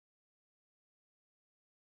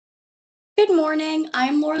Good morning.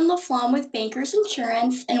 I'm Lauren LaFlamme with Bankers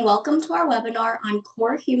Insurance, and welcome to our webinar on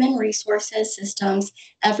core human resources systems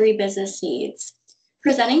every business needs.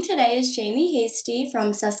 Presenting today is Jamie Hasty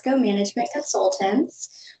from SESCO Management Consultants.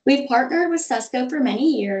 We've partnered with SESCO for many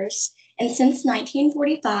years, and since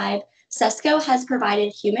 1945, SESCO has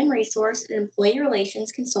provided human resource and employee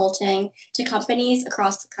relations consulting to companies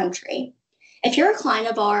across the country. If you're a client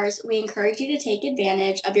of ours, we encourage you to take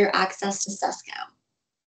advantage of your access to SESCO.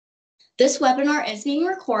 This webinar is being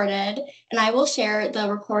recorded, and I will share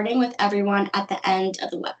the recording with everyone at the end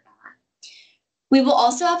of the webinar. We will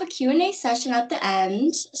also have a Q&A session at the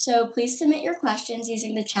end, so please submit your questions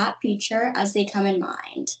using the chat feature as they come in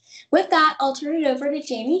mind. With that, I'll turn it over to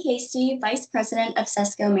Jamie Hasty, Vice President of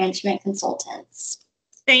SESCO Management Consultants.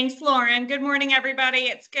 Thanks, Lauren. Good morning, everybody.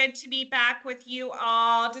 It's good to be back with you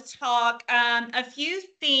all to talk a few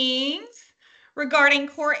things regarding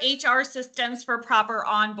core HR systems for proper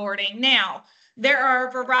onboarding. Now, there are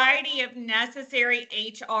a variety of necessary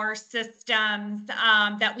HR systems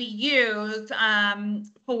that we use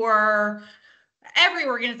for every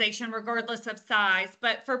organization, regardless of size.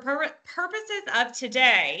 But for purposes of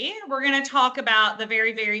today, we're going to talk about the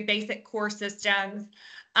very, very basic core systems.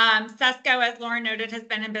 SESCO, as Lauren noted, has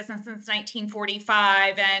been in business since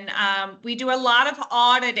 1945, and we do a lot of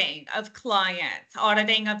auditing of clients,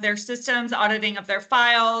 auditing of their systems, auditing of their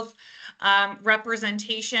files,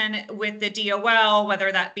 representation with the DOL, whether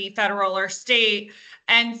that be federal or state.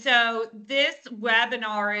 And so this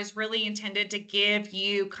webinar is really intended to give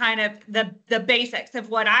you kind of the basics of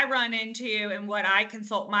what I run into and what I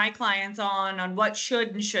consult my clients on what should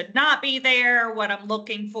and should not be there, what I'm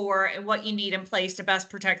looking for, and what you need in place to best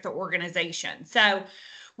protect the organization. So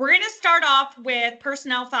we're going to start off with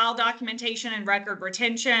personnel file documentation and record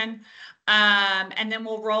retention. And then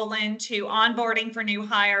we'll roll into onboarding for new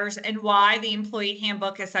hires and why the employee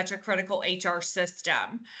handbook is such a critical HR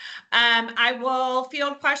system. I will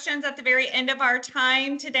field questions at the very end of our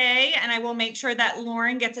time today, and I will make sure that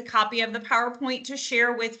Lauren gets a copy of the PowerPoint to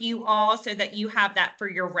share with you all so that you have that for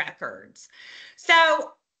your records.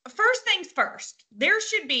 So first things first, there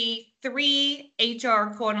should be 3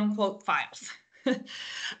 HR quote unquote files.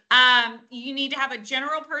 You need to have a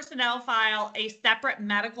general personnel file, a separate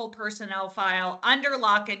medical personnel file under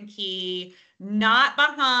lock and key, not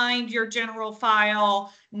behind your general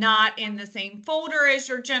file, not in the same folder as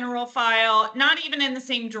your general file, not even in the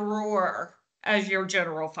same drawer as your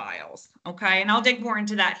general files. Okay, and I'll dig more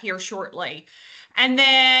into that here shortly. And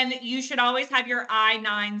then you should always have your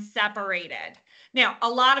I-9 separated. Now, a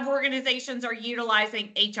lot of organizations are utilizing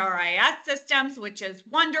HRIS systems, which is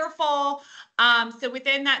wonderful. So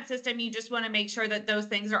within that system, you just want to make sure that those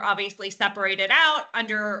things are obviously separated out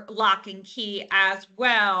under lock and key as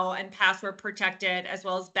well, and password protected, as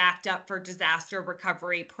well as backed up for disaster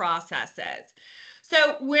recovery processes.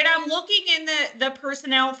 So when I'm looking in the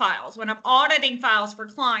personnel files, when I'm auditing files for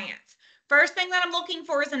clients, first thing that I'm looking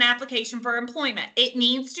for is an application for employment. It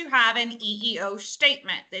needs to have an EEO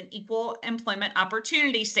statement, an Equal Employment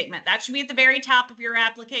Opportunity Statement. That should be at the very top of your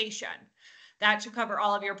application. That should cover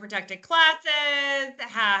all of your protected classes,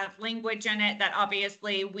 have language in it that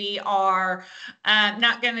obviously we are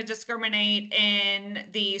not going to discriminate in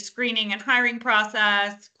the screening and hiring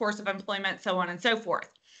process, course of employment, so on and so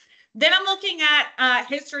forth. Then I'm looking at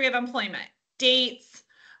history of employment, dates,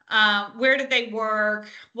 where did they work,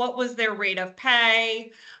 what was their rate of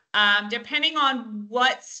pay. Depending on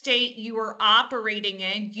what state you are operating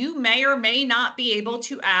in, you may or may not be able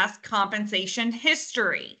to ask compensation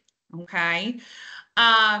history. Okay,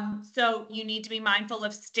 so you need to be mindful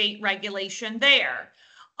of state regulation there.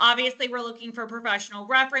 Obviously, we're looking for professional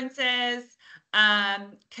references,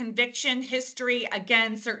 conviction history.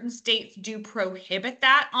 Again, certain states do prohibit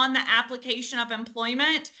that on the application of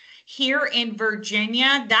employment. Here in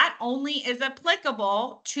Virginia, that only is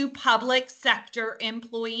applicable to public sector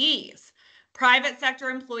employees. Private sector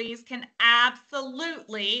employees can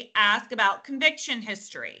absolutely ask about conviction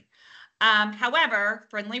history. However,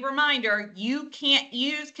 friendly reminder, you can't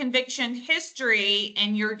use conviction history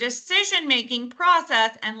in your decision-making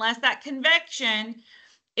process unless that conviction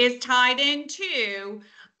is tied into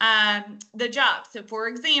the job. So for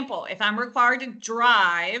example, if I'm required to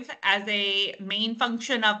drive as a main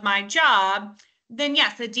function of my job, then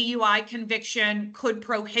yes, a DUI conviction could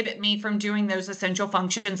prohibit me from doing those essential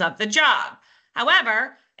functions of the job.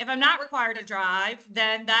 However, if I'm not required to drive,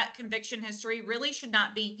 then that conviction history really should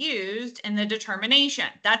not be used in the determination.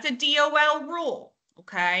 That's a DOL rule,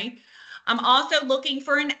 okay? I'm also looking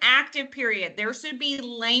for an active period. There should be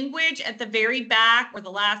language at the very back or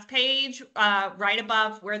the last page, right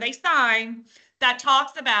above where they sign, that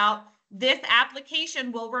talks about this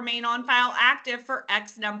application will remain on file active for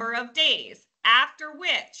X number of days, after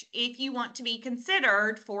which, if you want to be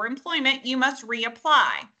considered for employment, you must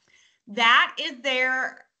reapply. That is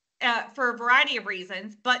there for a variety of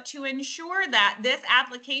reasons, but to ensure that this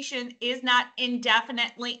application is not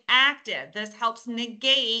indefinitely active. This helps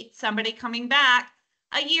negate somebody coming back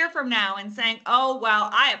a year from now and saying, oh, well,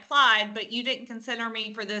 I applied, but you didn't consider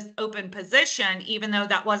me for this open position, even though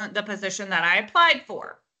that wasn't the position that I applied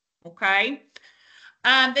for. Okay.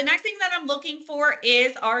 The next thing that I'm looking for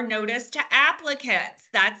is our notice to applicants.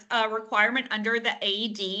 That's a requirement under the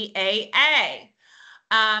ADAA.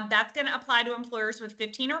 That's going to apply to employers with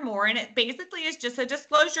 15 or more, and it basically is just a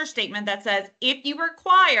disclosure statement that says if you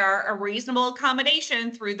require a reasonable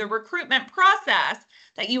accommodation through the recruitment process,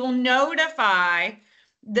 that you will notify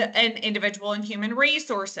an individual in human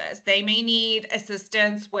resources. They may need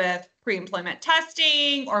assistance with pre-employment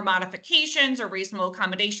testing or modifications or reasonable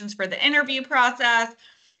accommodations for the interview process.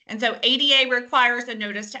 And so ADA requires a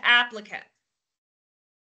notice to applicants.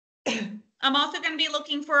 I'm also going to be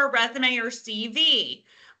looking for a resume or CV.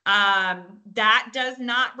 That does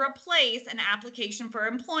not replace an application for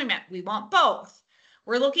employment. We want both.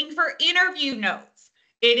 We're looking for interview notes.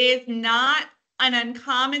 It is not an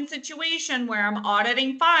uncommon situation where I'm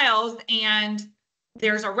auditing files and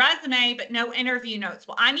there's a resume, but no interview notes.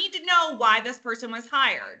 Well, I need to know why this person was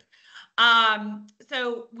hired.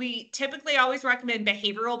 So we typically always recommend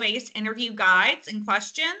behavioral-based interview guides and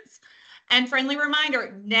questions. And friendly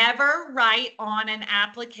reminder, never write on an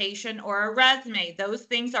application or a resume. Those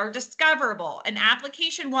things are discoverable. An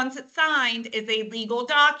application, once it's signed, is a legal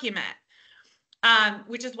document,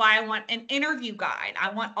 which is why I want an interview guide. I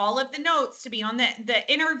want all of the notes to be on the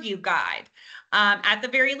interview guide. At the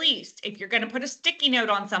very least, if you're going to put a sticky note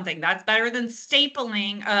on something, that's better than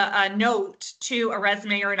stapling a note to a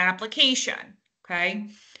resume or an application, okay?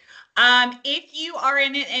 If you are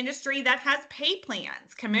in an industry that has pay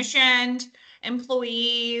plans, commissioned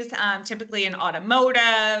employees, typically in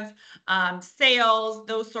automotive, sales,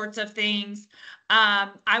 those sorts of things,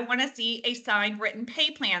 I want to see a signed written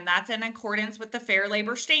pay plan. That's in accordance with the Fair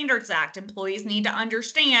Labor Standards Act. Employees need to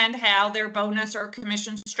understand how their bonus or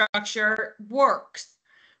commission structure works.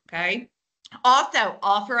 Okay. Also,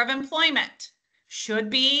 offer of employment should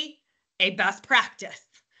be a best practice.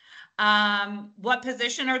 What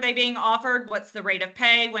position are they being offered? What's the rate of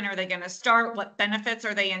pay? When are they going to start? What benefits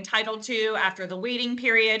are they entitled to after the waiting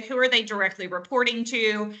period? Who are they directly reporting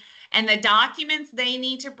to? And the documents they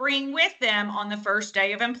need to bring with them on the first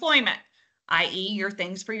day of employment, i.e. your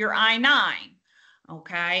things for your I-9.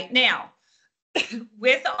 Okay. Now,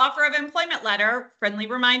 with the offer of employment letter, friendly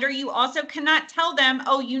reminder, you also cannot tell them,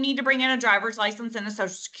 oh, you need to bring in a driver's license and a social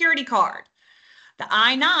security card. The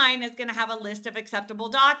I-9 is going to have a list of acceptable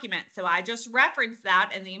documents. So I just referenced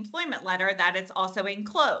that in the employment letter that it's also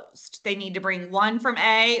enclosed. They need to bring one from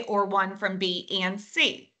A or one from B and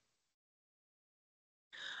C.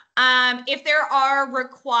 If there are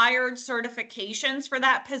required certifications for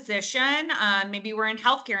that position, maybe we're in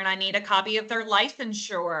healthcare and I need a copy of their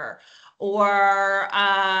licensure, or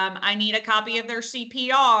I need a copy of their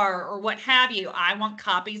CPR or what have you. I want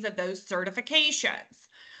copies of those certifications.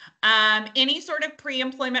 Any sort of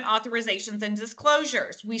pre-employment authorizations and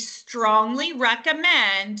disclosures. We strongly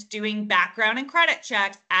recommend doing background and credit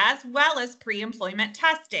checks as well as pre-employment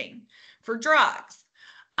testing for drugs.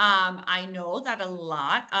 I know that a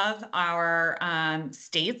lot of our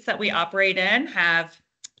states that we operate in have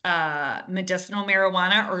medicinal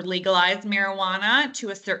marijuana or legalized marijuana to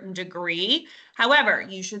a certain degree. However,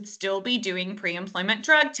 you should still be doing pre-employment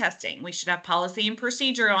drug testing. We should have policy and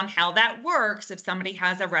procedure on how that works if somebody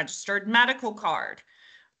has a registered medical card.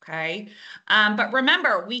 Okay. But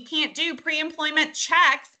remember, we can't do pre-employment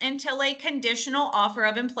checks until a conditional offer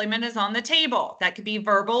of employment is on the table. That could be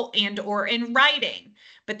verbal and or in writing,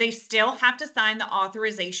 but they still have to sign the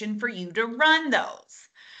authorization for you to run those.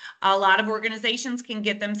 A lot of organizations can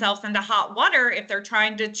get themselves into hot water if they're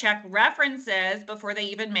trying to check references before they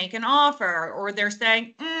even make an offer, or they're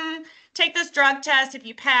saying, take this drug test. If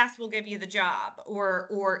you pass, we'll give you the job.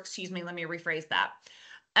 Or excuse me, let me rephrase that.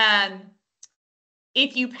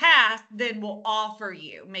 If you pass, then we'll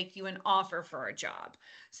make you an offer for a job.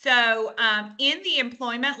 So in the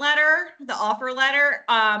employment letter, the offer letter,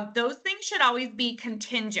 those things should always be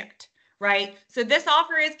contingent, right? So this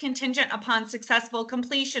offer is contingent upon successful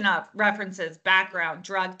completion of references, background,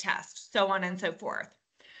 drug tests, so on and so forth.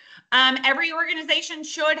 Every organization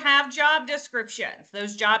should have job descriptions.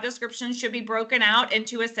 Those job descriptions should be broken out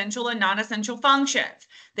into essential and non-essential functions.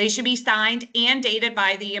 They should be signed and dated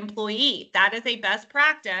by the employee. That is a best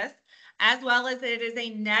practice, as well as it is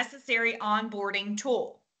a necessary onboarding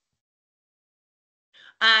tool.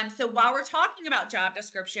 So while we're talking about job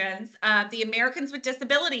descriptions, the Americans with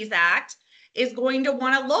Disabilities Act is going to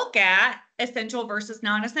want to look at essential versus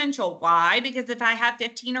non-essential. Why? Because if I have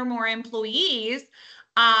 15 or more employees,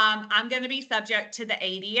 I'm going to be subject to the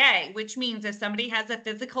ADA, which means if somebody has a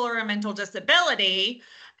physical or a mental disability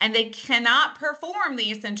and they cannot perform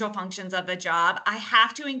the essential functions of the job, I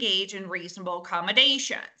have to engage in reasonable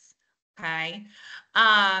accommodations. Okay.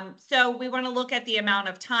 So we want to look at the amount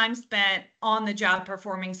of time spent on the job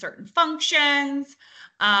performing certain functions.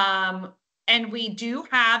 And we do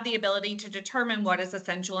have the ability to determine what is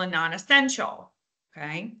essential and non-essential.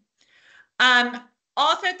 Okay.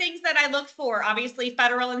 Also, things that I look for, obviously,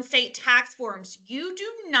 federal and state tax forms. You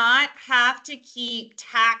do not have to keep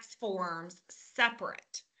tax forms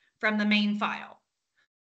separate from the main file.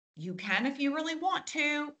 You can if you really want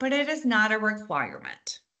to, but it is not a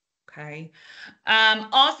requirement. Okay.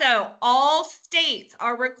 Also, all states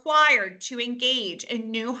are required to engage in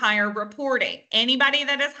new hire reporting. Anybody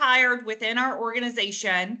that is hired within our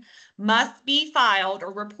organization must be filed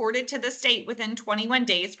or reported to the state within 21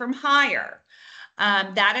 days from hire.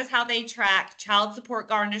 That is how they track child support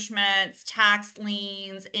garnishments, tax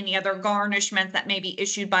liens, any other garnishments that may be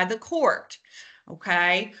issued by the court.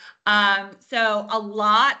 Okay. So a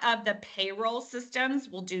lot of the payroll systems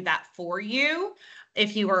will do that for you.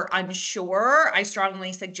 If you are unsure, I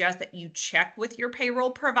strongly suggest that you check with your payroll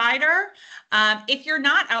provider. If you're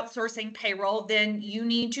not outsourcing payroll, then you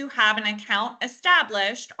need to have an account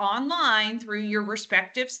established online through your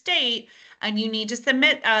respective state, and you need to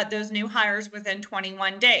submit those new hires within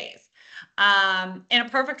 21 days. In a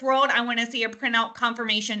perfect world, I want to see a printout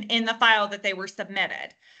confirmation in the file that they were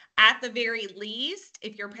submitted. At the very least,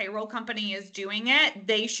 if your payroll company is doing it,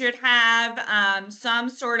 they should have some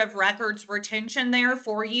sort of records retention there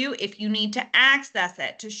for you if you need to access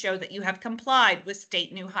it to show that you have complied with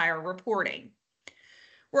state new hire reporting.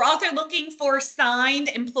 We're also looking for signed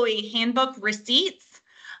employee handbook receipts.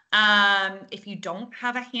 If you don't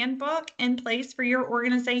have a handbook in place for your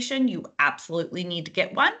organization, you absolutely need to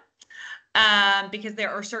get one. Because there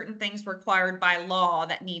are certain things required by law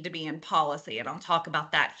that need to be in policy, and I'll talk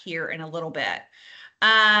about that here in a little bit.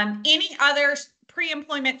 Any other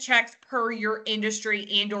pre-employment checks per your industry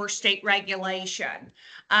and or state regulation.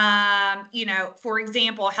 For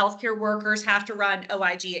example, healthcare workers have to run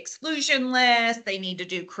OIG exclusion lists. They need to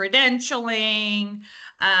do credentialing.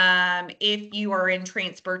 If you are in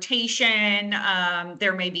transportation,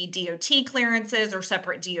 there may be DOT clearances or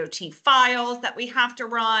separate DOT files that we have to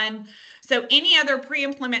run. So any other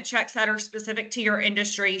pre-employment checks that are specific to your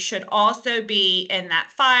industry should also be in that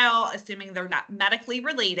file, assuming they're not medically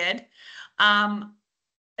related,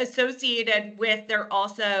 associated with their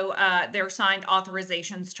signed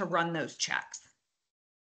authorizations to run those checks.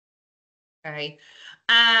 Okay.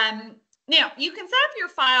 Now, you can set up your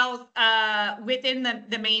files within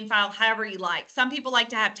the main file however you like. Some people like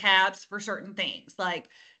to have tabs for certain things, like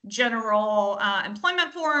general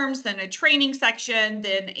employment forms, then a training section,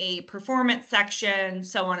 then a performance section,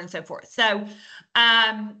 so on and so forth. So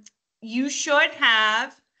you should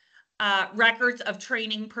have records of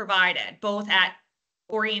training provided, both at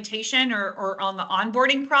orientation or on the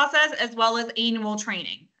onboarding process, as well as annual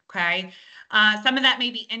training, okay? Some of that may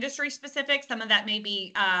be industry specific, some of that may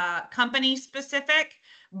be company specific,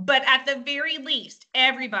 but at the very least,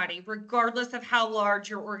 everybody, regardless of how large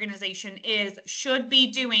your organization is, should be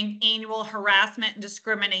doing annual harassment and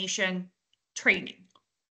discrimination training.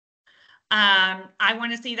 I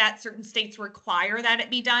want to see that certain states require that it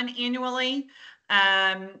be done annually.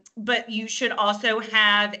 But you should also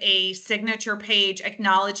have a signature page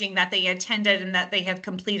acknowledging that they attended and that they have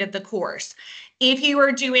completed the course. If you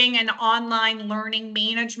are doing an online learning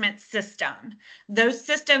management system, those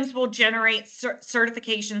systems will generate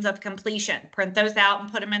certifications of completion. Print those out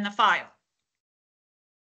and put them in the file.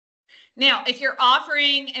 Now, if you're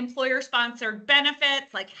offering employer-sponsored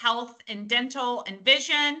benefits like health and dental and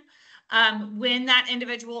vision, when that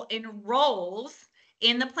individual enrolls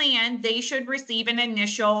in the plan, they should receive an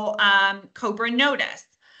initial COBRA notice.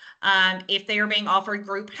 If they are being offered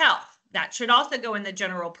group health, that should also go in the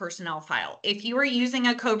general personnel file. If you are using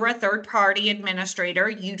a COBRA third-party administrator,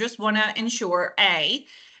 you just want to ensure A,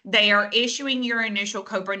 they are issuing your initial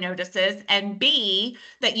COBRA notices, and B,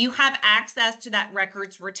 that you have access to that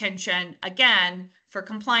records retention, again, for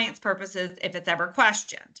compliance purposes if it's ever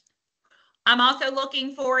questioned. I'm also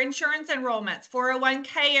looking for insurance enrollments,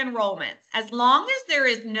 401k enrollments. As long as there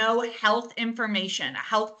is no health information, a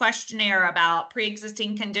health questionnaire about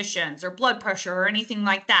pre-existing conditions or blood pressure or anything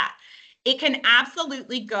like that, it can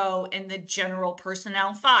absolutely go in the general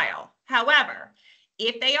personnel file. However,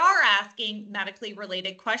 If they are asking medically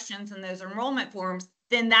related questions in those enrollment forms,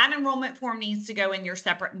 then that enrollment form needs to go in your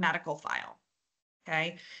separate medical file.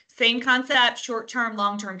 Okay, same concept, short-term,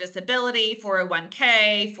 long-term disability,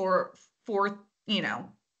 401k, for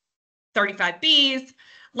 35Bs,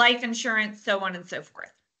 life insurance, so on and so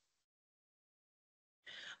forth.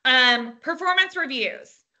 Performance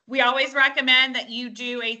reviews. We always recommend that you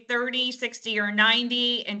do a 30, 60, or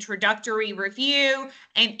 90 introductory review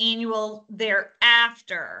and annual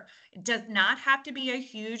thereafter. It does not have to be a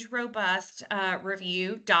huge, robust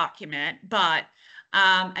review document, but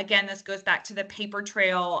again, this goes back to the paper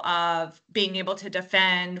trail of being able to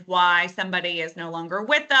defend why somebody is no longer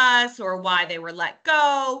with us or why they were let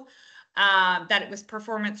go, that it was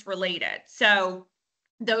performance related. So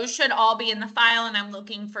those should all be in the file, and I'm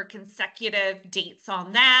looking for consecutive dates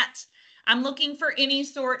on that. I'm looking for any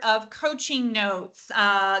sort of coaching notes,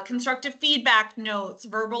 constructive feedback notes,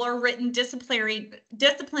 verbal or written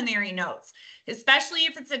disciplinary notes, especially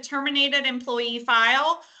if it's a terminated employee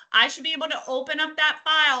file. I should be able to open up that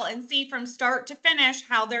file and see from start to finish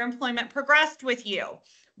how their employment progressed with you.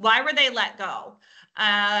 Why were they let go?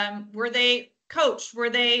 Were they coached?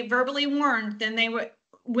 Were they verbally warned? Then they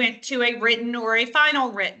went to a written or a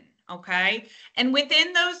final written, okay? And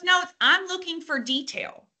within those notes, I'm looking for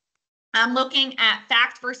detail. I'm looking at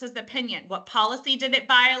fact versus opinion. What policy did it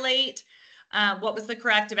violate? What was the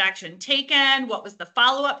corrective action taken? What was the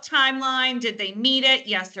follow-up timeline? Did they meet it?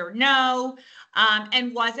 Yes or no?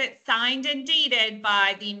 And was it signed and dated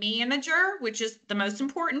by the manager, which is the most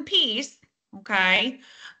important piece, okay?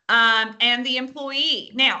 And the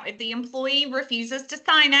employee. Now, if the employee refuses to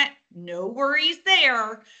sign it, no worries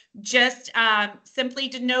there. Just simply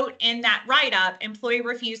denote in that write-up, employee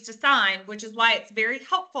refused to sign, which is why it's very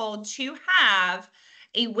helpful to have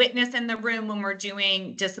a witness in the room when we're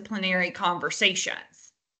doing disciplinary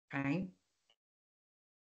conversations, okay?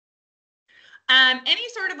 Any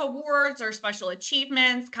sort of awards or special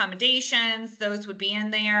achievements, commendations, those would be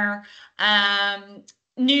in there.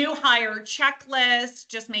 New hire checklist,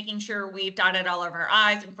 just making sure we've dotted all of our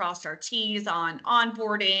I's and crossed our T's on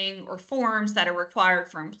onboarding or forms that are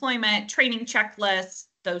required for employment, training checklists,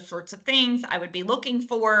 those sorts of things I would be looking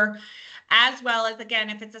for, as well as, again,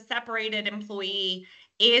 if it's a separated employee,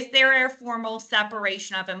 is there a formal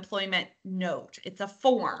separation of employment note? It's a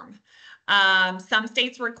form. Some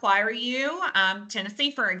states require you,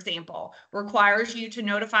 Tennessee, for example, requires you to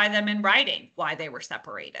notify them in writing why they were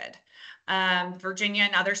separated. Virginia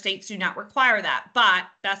and other states do not require that, but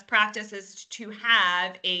best practice is to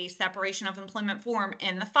have a separation of employment form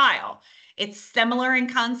in the file. It's similar in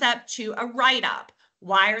concept to a write-up.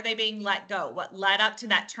 Why are they being let go? What led up to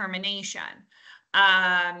that termination?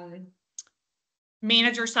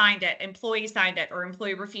 Manager signed it, employee signed it, or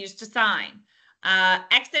employee refused to sign.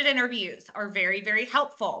 Exit interviews are very, very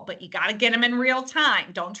helpful, but you got to get them in real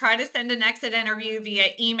time. Don't try to send an exit interview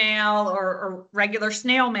via email or regular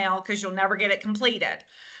snail mail, because you'll never get it completed.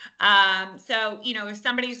 So, if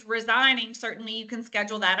somebody's resigning, certainly you can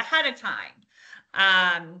schedule that ahead of time.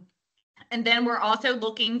 And then we're also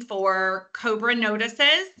looking for COBRA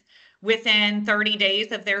notices within 30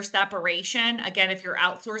 days of their separation. Again, if you're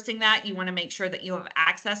outsourcing that, you want to make sure that you have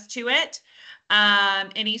access to it.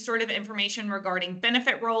 Any sort of information regarding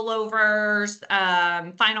benefit rollovers,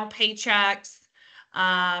 final paychecks.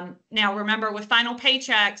 Now, remember, with final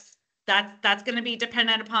paychecks, that's going to be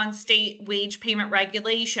dependent upon state wage payment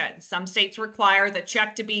regulations. Some states require the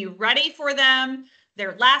check to be ready for them,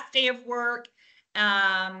 their last day of work,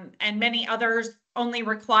 and many others only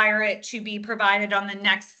require it to be provided on the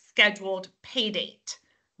next scheduled pay date.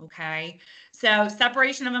 Okay, so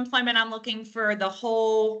separation of employment, I'm looking for the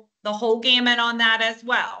whole gamut on that as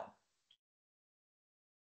well.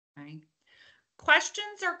 Okay.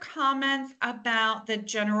 Questions or comments about the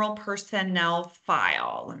general personnel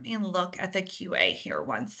file? Let me look at the QA here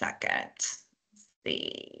one second. Let's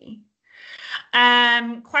see.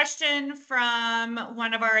 Question from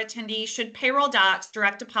one of our attendees: should payroll docs,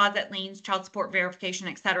 direct deposit, liens, child support verification,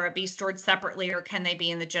 etc., be stored separately, or can they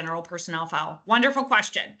be in the general personnel file? Wonderful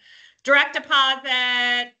question. Direct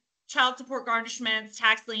deposit, child support garnishments,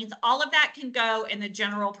 tax liens, all of that can go in the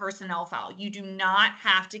general personnel file. You do not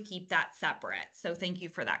have to keep that separate. So thank you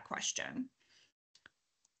for that question.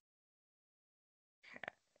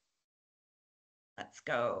 Okay. Let's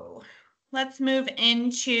go. Let's move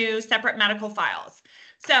into separate medical files.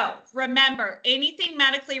 So remember, anything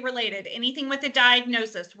medically related, anything with a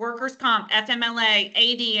diagnosis, workers' comp, FMLA,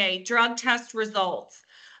 ADA, drug test results.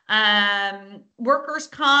 Workers'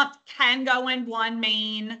 comp can go in one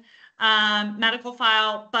main medical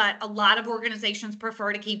file, but a lot of organizations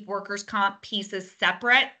prefer to keep workers' comp pieces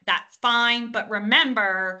separate. That's fine, but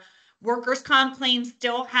remember, workers' comp claims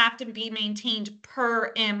still have to be maintained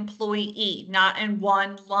per employee, not in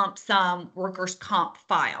one lump sum workers' comp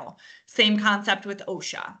file. Same concept with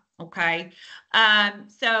OSHA, okay?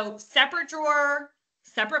 So separate drawer,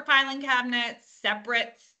 separate filing cabinets,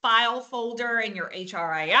 separate file folder in your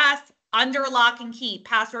HRIS, under lock and key,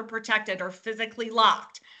 password protected or physically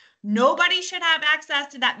locked. Nobody should have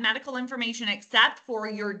access to that medical information except for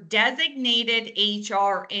your designated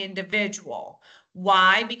HR individual.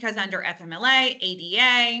 Why? Because under FMLA,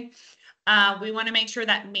 ADA, we want to make sure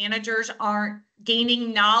that managers aren't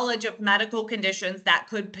gaining knowledge of medical conditions that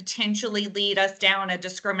could potentially lead us down a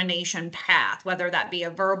discrimination path, whether that be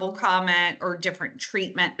a verbal comment or different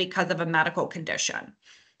treatment because of a medical condition.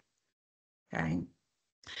 Okay.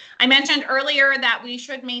 I mentioned earlier that we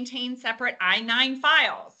should maintain separate I-9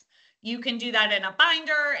 files. You can do that in a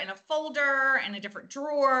binder, in a folder, in a different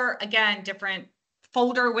drawer, again, different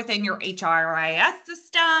folder within your HRIS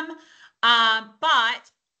system.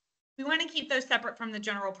 But we want to keep those separate from the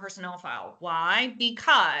general personnel file. Why?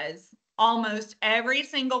 Because almost every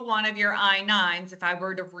single one of your I-9s, if I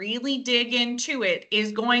were to really dig into it,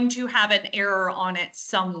 is going to have an error on it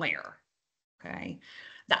somewhere. Okay.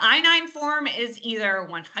 The I-9 form is either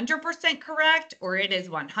 100% correct or it is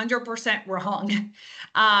 100% wrong.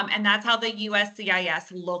 And that's how the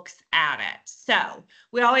USCIS looks at it. So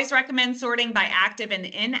we always recommend sorting by active and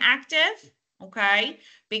inactive, okay?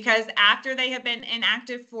 Because after they have been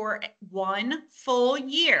inactive for 1 full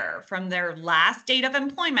year from their last date of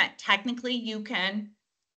employment, technically you can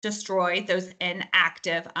destroy those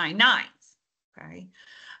inactive I-9s, okay?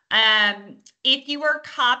 If you are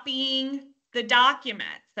copying the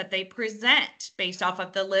documents that they present based off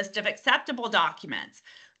of the list of acceptable documents,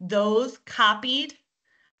 those copied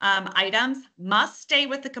items must stay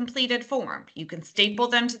with the completed form. You can staple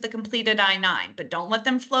them to the completed I-9, but don't let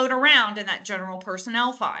them float around in that general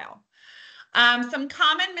personnel file. Some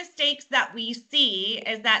common mistakes that we see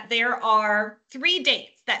is that there are 3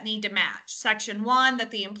 dates that need to match. Section 1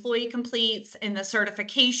 that the employee completes in the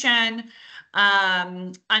certification,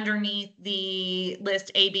 underneath the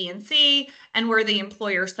list A, B, and C, and where the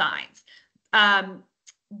employer signs.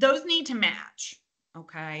 Those need to match,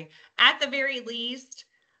 okay? At the very least,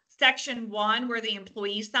 section 1 where the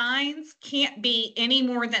employee signs can't be any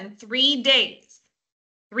more than 3 days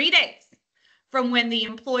from when the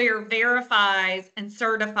employer verifies and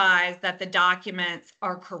certifies that the documents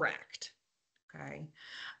are correct, okay?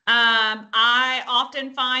 I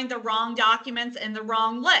often find the wrong documents in the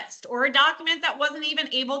wrong list or a document that wasn't even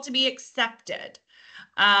able to be accepted.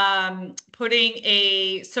 Putting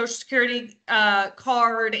a Social Security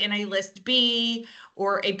card in a list B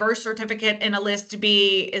or a birth certificate in a list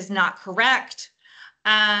B is not correct.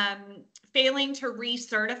 Failing to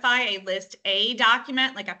recertify a list A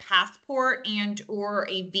document like a passport and or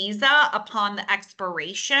a visa upon the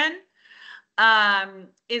expiration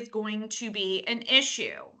is going to be an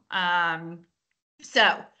issue.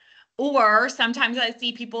 Or sometimes I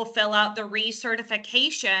see people fill out the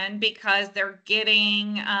recertification because they're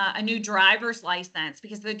getting a new driver's license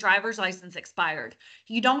because the driver's license expired.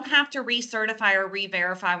 You don't have to recertify or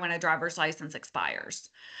re-verify when a driver's license expires.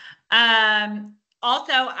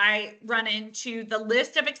 Also, I run into the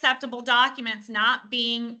list of acceptable documents not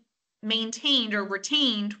being maintained or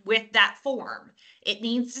retained with that form. It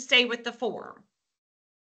needs to stay with the form.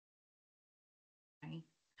 Okay.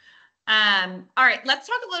 All right, let's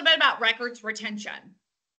talk a little bit about records retention.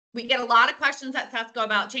 We get a lot of questions at SESCO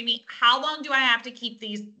about, Jamie, how long do I have to keep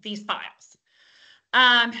these files?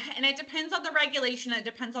 And it depends on the regulation. It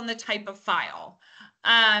depends on the type of file.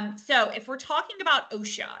 So if we're talking about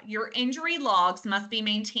OSHA, your injury logs must be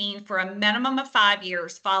maintained for a minimum of 5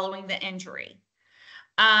 years following the injury.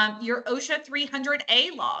 Your OSHA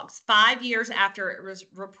 300A logs 5 years after it was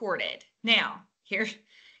reported. Now,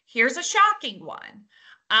 here's a shocking one.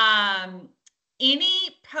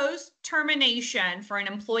 Any post-termination for an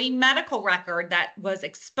employee medical record that was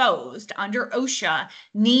exposed under OSHA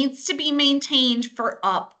needs to be maintained for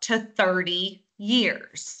up to 30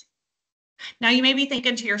 years. Now, you may be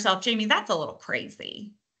thinking to yourself, Jamie, that's a little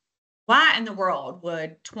crazy. Why in the world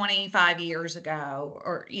would 25 years ago,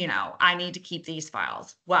 or, I need to keep these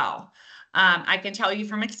files? Well, I can tell you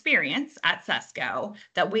from experience at SESCO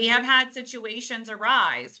that we have had situations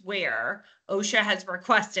arise where OSHA has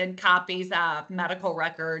requested copies of medical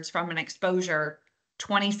records from an exposure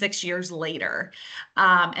 26 years later,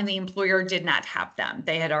 and the employer did not have them.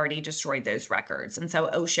 They had already destroyed those records. And so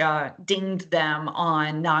OSHA dinged them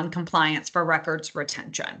on non-compliance for records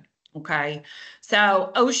retention. Okay,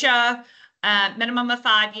 so OSHA, minimum of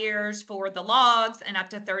 5 years for the logs and up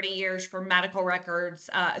to 30 years for medical records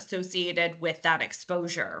associated with that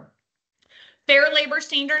exposure. Fair Labor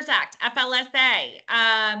Standards Act, FLSA,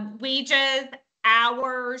 wages,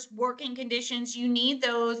 hours, working conditions, you need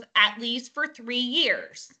those at least for 3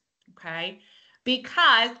 years, okay?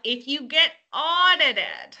 Because if you get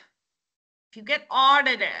audited,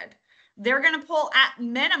 they're going to pull at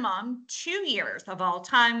minimum 2 years of all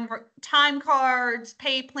time cards,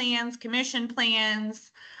 pay plans, commission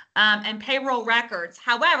plans, and payroll records.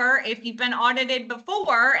 However, if you've been audited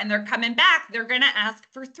before and they're coming back, they're going to ask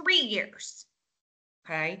for 3 years.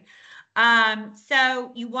 Okay.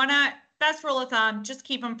 So you want to, best rule of thumb, just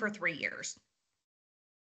keep them for 3 years.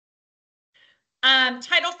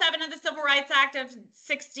 Title VII of the Civil Rights Act of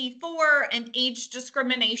 64 and age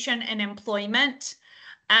discrimination in employment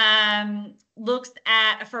looks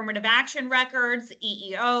at affirmative action records,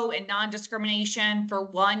 EEO, and non-discrimination for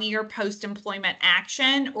 1 year post-employment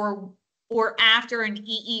action or after an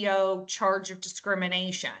EEO charge of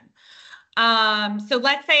discrimination. So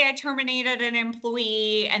let's say I terminated an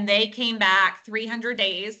employee and they came back 300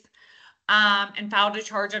 days and filed a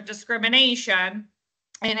charge of discrimination.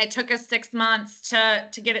 And it took us 6 months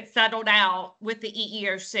to get it settled out with the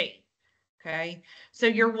EEOC. Okay, so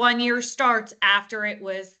your 1 year starts after it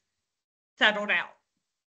was settled out.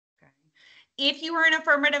 Okay, if you are an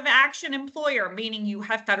affirmative action employer, meaning you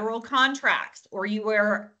have federal contracts or you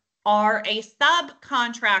are a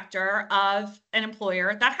subcontractor of an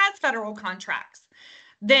employer that has federal contracts,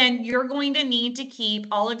 then you're going to need to keep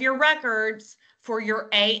all of your records for your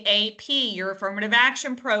AAP, your affirmative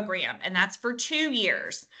action program, and that's for 2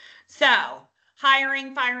 years. So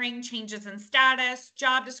hiring, firing, changes in status,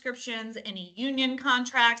 job descriptions, any union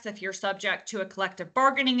contracts, if you're subject to a collective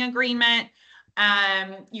bargaining agreement,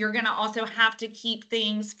 you're going to also have to keep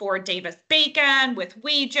things for Davis-Bacon with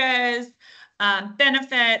wages,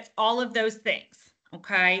 benefits, all of those things.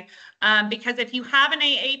 Okay, because if you have an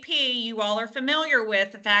AAP, you all are familiar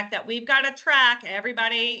with the fact that we've got to track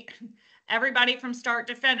everybody from start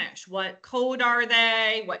to finish. What code are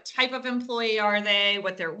they? What type of employee are they?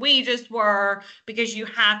 What their wages were? Because you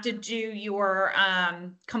have to do your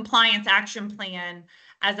compliance action plan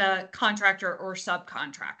as a contractor or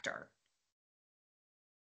subcontractor.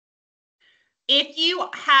 If you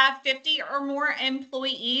have 50 or more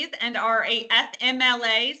employees and are a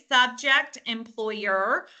FMLA subject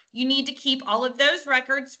employer, you need to keep all of those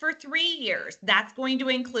records for 3 years. That's going to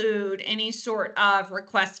include any sort of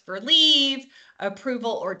requests for leave,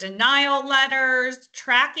 approval or denial letters,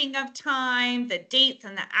 tracking of time, the dates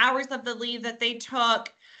and the hours of the leave that they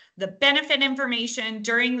took, the benefit information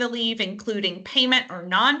during the leave, including payment or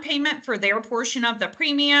non-payment for their portion of the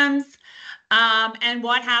premiums. And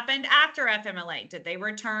what happened after FMLA? Did they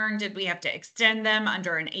return? Did we have to extend them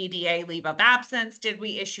under an ADA leave of absence? Did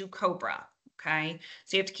we issue COBRA? Okay,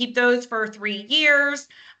 so you have to keep those for 3 years.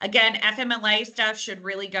 Again, FMLA stuff should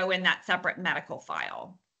really go in that separate medical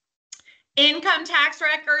file. Income tax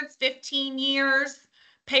records, 15 years.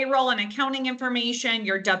 Payroll and accounting information,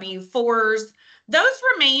 your W-4s. Those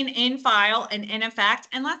remain in file and in effect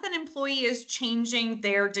unless an employee is changing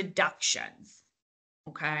their deductions.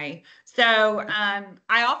 Okay, so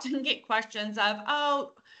I often get questions of,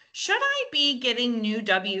 oh, should I be getting new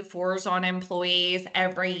W-4s on employees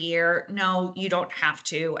every year? No, you don't have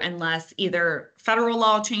to unless either federal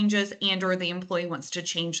law changes and or the employee wants to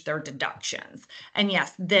change their deductions. And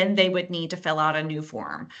yes, then they would need to fill out a new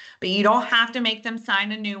form, but you don't have to make them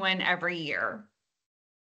sign a new one every year.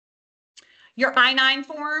 Your I-9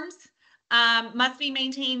 forms must be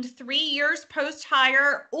maintained 3 years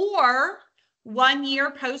post-hire or 1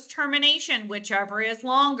 year post-termination, whichever is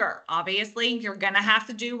longer. Obviously, you're going to have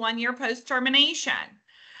to do 1 year post-termination.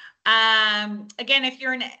 Again, if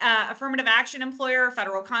you're an affirmative action employer,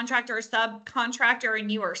 federal contractor, or subcontractor,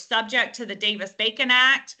 and you are subject to the Davis-Bacon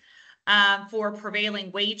Act for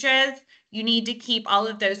prevailing wages, you need to keep all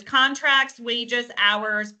of those contracts, wages,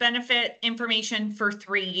 hours, benefit information for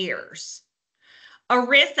 3 years.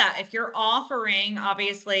 ERISA, if you're offering,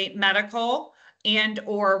 obviously, medical and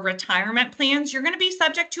or retirement plans, you're going to be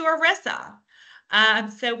subject to ERISA.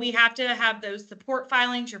 So we have to have those support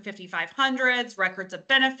filings, your 5500s, records of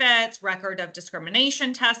benefits, record of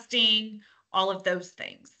discrimination testing, all of those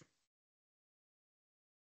things.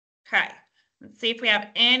 Okay, let's see if we have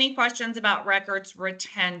any questions about records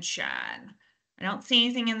retention. I don't see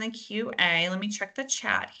anything in the QA. Let me check the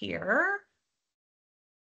chat here.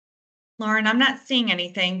 Lauren, I'm not seeing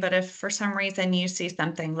anything, but if for some reason you see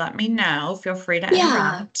something, let me know. Feel free to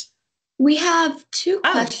interrupt. We have 2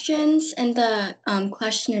 questions in the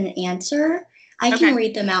question and answer. I Okay. can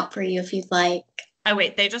read them out for you if you'd like. Oh,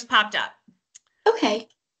 wait, they just popped up. Okay.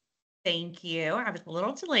 Thank you. I was a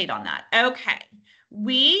little delayed on that. Okay.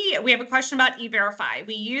 We have a question about E-Verify.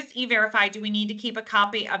 We use E-Verify. Do we need to keep a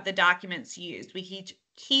copy of the documents used? We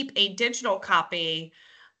keep a digital copy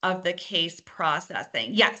of the case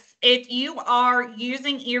processing. Yes, if you are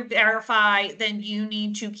using E-Verify, then you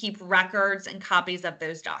need to keep records and copies of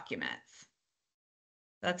those documents.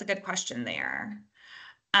 That's a good question there.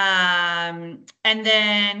 And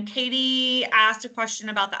then Katie asked a question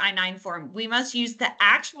about the I-9 form. We must use the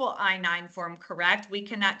actual I-9 form, correct? We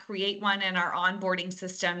cannot create one in our onboarding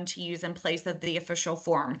system to use in place of the official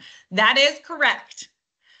form. That is correct.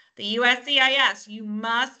 The USCIS, you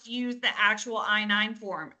must use the actual I-9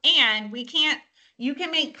 form. And you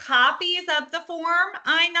can make copies of the form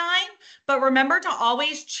I-9, but remember to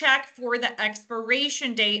always check for the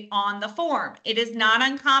expiration date on the form. It is not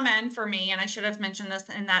uncommon for me, and I should have mentioned this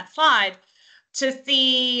in that slide, to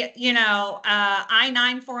see,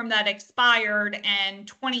 I-9 form that expired in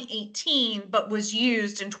 2018, but was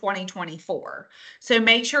used in 2024. So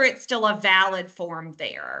make sure it's still a valid form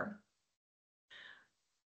there.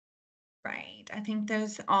 Right. I think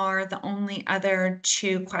those are the only other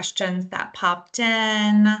two questions that popped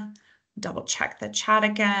in. Double check the chat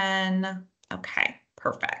again. Okay,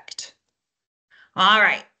 perfect. All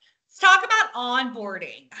right. Let's talk about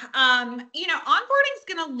onboarding. Onboarding is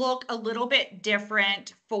going to look a little bit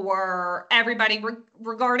different for everybody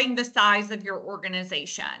regarding the size of your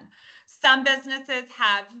organization. Some businesses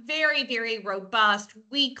have very, very robust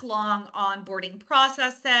week-long onboarding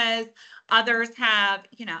processes. Others have,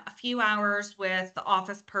 a few hours with the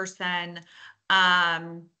office person,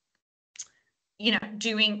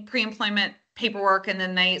 doing pre-employment paperwork, and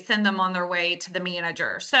then they send them on their way to the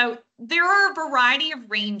manager. So there are a variety of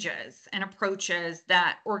ranges and approaches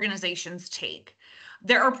that organizations take.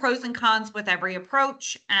 There are pros and cons with every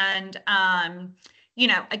approach. And,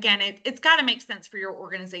 again, it's got to make sense for your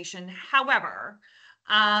organization. However,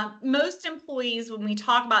 most employees, when we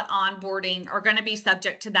talk about onboarding, are going to be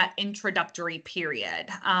subject to that introductory period,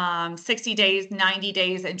 60 days, 90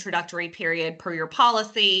 days introductory period per your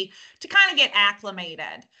policy to kind of get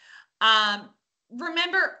acclimated.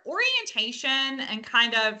 Remember, orientation and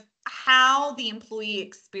kind of how the employee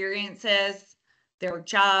experiences their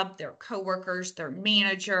job, their coworkers, their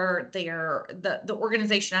manager, the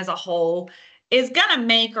organization as a whole is going to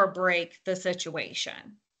make or break the situation.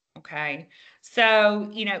 Okay.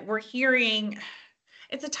 So, we're hearing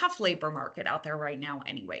it's a tough labor market out there right now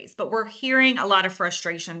anyways, but we're hearing a lot of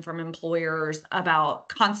frustration from employers about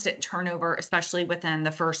constant turnover, especially within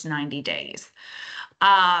the first 90 days.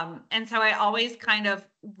 And so I always kind of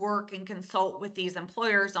work and consult with these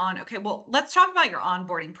employers on, okay, well, let's talk about your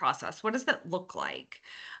onboarding process. What does that look like?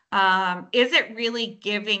 Is it really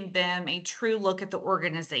giving them a true look at the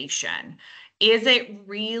organization? Is it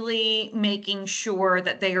really making sure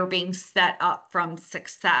that they are being set up from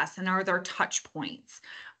success, and are there touch points?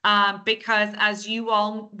 Because as you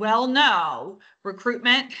all well know,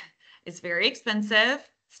 recruitment is very expensive,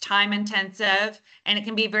 it's time intensive, and it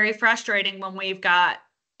can be very frustrating when we've got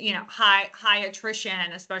high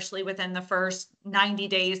attrition, especially within the first 90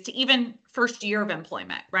 days to even first year of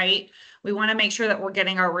employment, right? We want to make sure that we're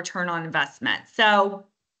getting our return on investment. So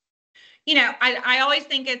I always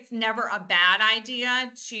think it's never a bad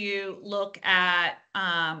idea to look at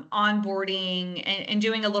onboarding and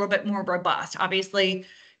doing a little bit more robust. Obviously,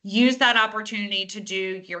 use that opportunity to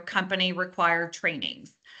do your company required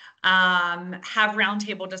trainings. Have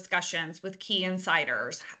roundtable discussions with key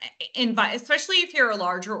insiders. Especially if you're a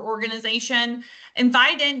larger organization,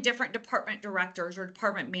 invite in different department directors or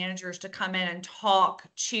department managers to come in and talk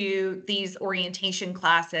to these orientation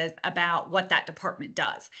classes about what that department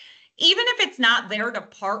does. Even if it's not their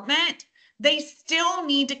department, they still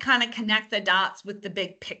need to kind of connect the dots with the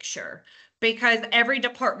big picture, because every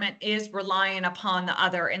department is relying upon the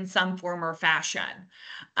other in some form or fashion.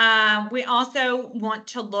 We also want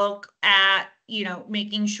to look at,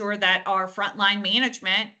 making sure that our frontline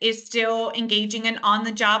management is still engaging in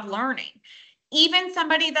on-the-job learning. Even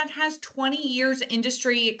somebody that has 20 years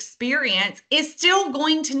industry experience is still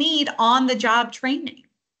going to need on-the-job training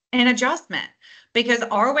and adjustment, because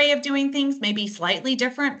our way of doing things may be slightly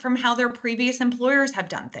different from how their previous employers have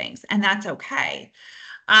done things, and that's okay.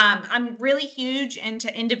 I'm really huge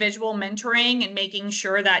into individual mentoring and making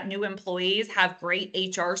sure that new employees have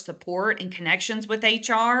great HR support and connections with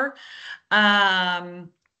HR. And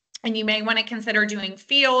you may want to consider doing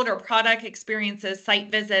field or product experiences,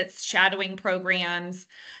 site visits, shadowing programs,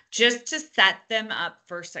 just to set them up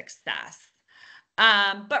for success.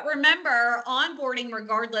 But remember, onboarding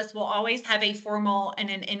regardless will always have a formal and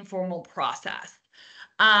an informal process.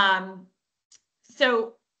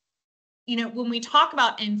 So, when we talk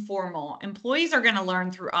about informal, employees are going to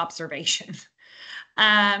learn through observation.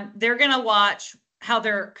 They're going to watch how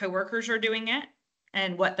their coworkers are doing it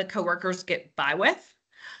and what the coworkers get by with.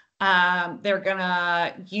 They're going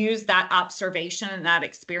to use that observation and that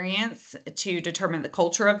experience to determine the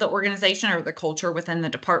culture of the organization or the culture within the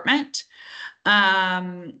department.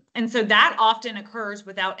 And so that often occurs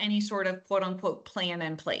without any sort of quote unquote plan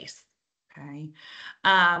in place. Okay.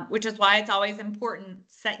 Which is why it's always important,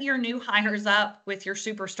 set your new hires up with your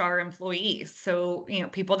superstar employees. So,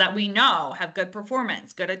 people that we know have good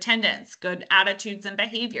performance, good attendance, good attitudes and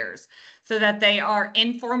behaviors, so that they are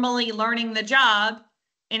informally learning the job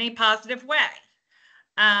in a positive way.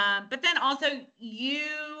 But then also you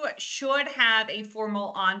should have a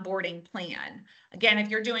formal onboarding plan. Again, if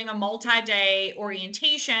you're doing a multi-day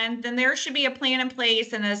orientation, then there should be a plan in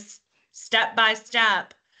place and a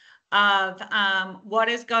step-by-step of what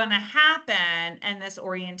is going to happen in this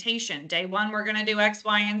orientation. Day 1, we're going to do X,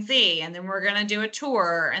 Y, and Z, and then we're going to do a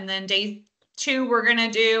tour. And then day 2, we're going to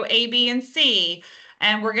do A, B, and C.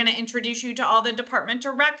 And we're going to introduce you to all the department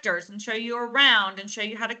directors and show you around and show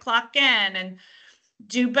you how to clock in and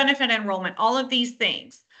do benefit enrollment, all of these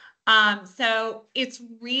things. So it's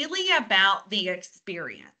really about the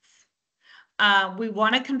experience. We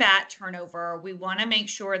want to combat turnover. We want to make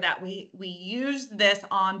sure that we use this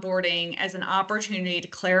onboarding as an opportunity to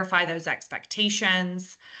clarify those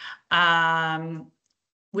expectations,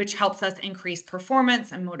 which helps us increase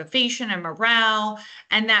performance and motivation and morale,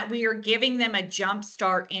 and that we are giving them a jump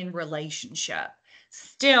start in relationship.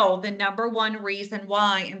 Still, the number one reason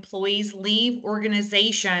why employees leave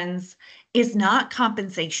organizations is not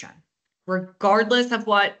compensation, regardless of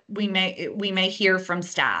what we may hear from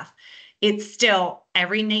staff. It's still,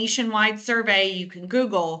 every nationwide survey you can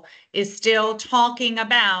Google is still talking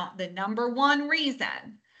about the number one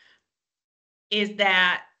reason is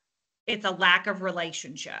that it's a lack of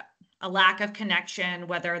relationship, a lack of connection,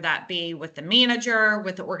 whether that be with the manager,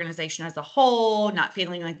 with the organization as a whole, not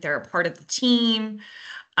feeling like they're a part of the team.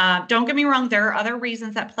 Don't get me wrong, there are other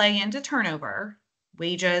reasons that play into turnover: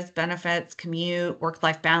 wages, benefits, commute,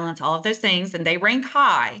 work-life balance, all of those things, and they rank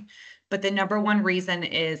high. But the number one reason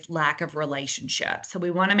is lack of relationship. So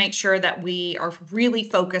we want to make sure that we are really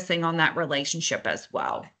focusing on that relationship as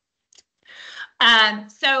well.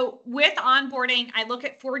 So with onboarding, I look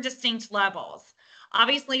at 4 distinct levels.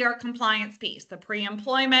 Obviously, our compliance piece, the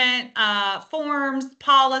pre-employment forms,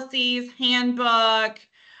 policies, handbook,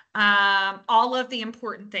 all of the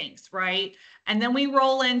important things, right? And then we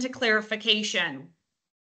roll into clarification.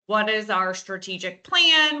 What is our strategic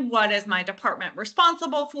plan? What is my department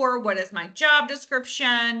responsible for? What is my job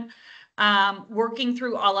description? Working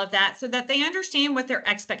through all of that so that they understand what their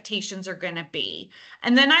expectations are going to be.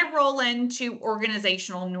 And then I roll into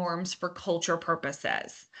organizational norms for culture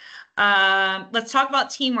purposes. Let's talk about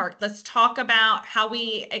teamwork. Let's talk about how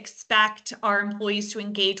we expect our employees to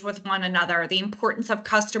engage with one another, the importance of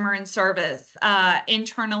customer and service,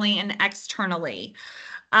 internally and externally.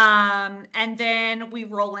 And then we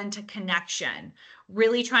roll into connection,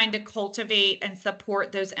 really trying to cultivate and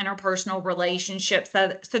support those interpersonal relationships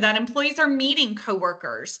so that employees are meeting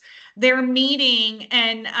coworkers. They're meeting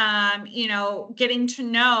and, getting to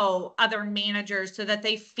know other managers so that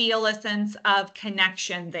they feel a sense of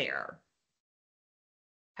connection there.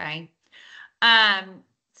 Okay.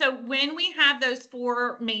 So when we have those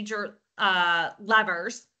 4 major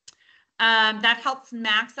levers, that helps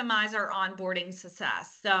maximize our onboarding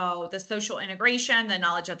success. So the social integration, the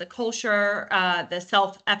knowledge of the culture, the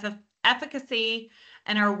self-efficacy,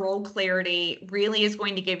 and our role clarity really is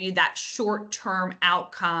going to give you that short-term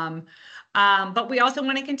outcome. But we also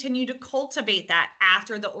want to continue to cultivate that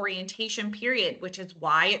after the orientation period, which is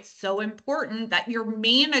why it's so important that your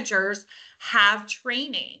managers have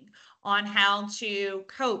training on how to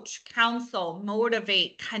coach, counsel,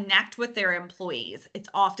 motivate, connect with their employees. It's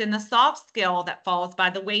often the soft skill that falls by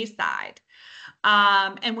the wayside.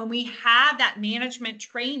 And when we have that management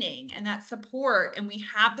training and that support, and we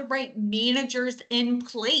have the right managers in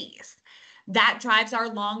place, that drives our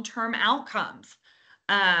long-term outcomes.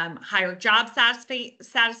 Higher job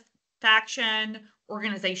satisfaction,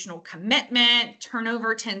 organizational commitment,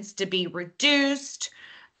 turnover tends to be reduced.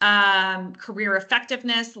 Career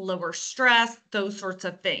effectiveness, lower stress, those sorts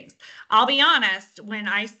of things. I'll be honest, when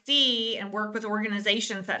I see and work with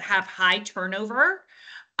organizations that have high turnover,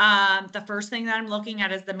 the first thing that I'm looking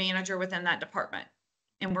at is the manager within that department.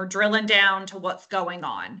 And we're drilling down to what's going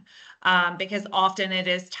on, because often it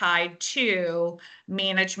is tied to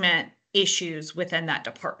management issues within that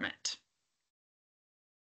department.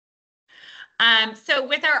 So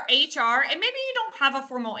with our HR, and maybe you don't have a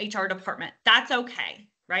formal HR department, that's okay,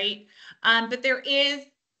 right? But there is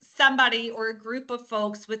somebody or a group of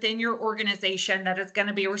folks within your organization that is going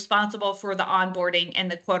to be responsible for the onboarding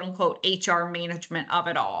and the quote unquote HR management of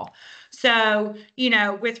it all. So,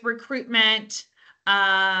 with recruitment,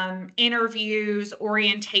 interviews,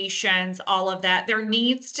 orientations, all of that, there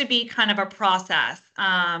needs to be kind of a process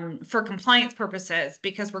for compliance purposes,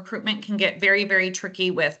 because recruitment can get very, very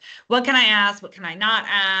tricky with what can I ask, what can I not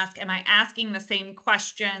ask? Am I asking the same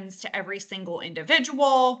questions to every single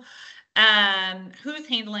individual? Who's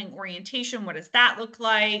handling orientation? What does that look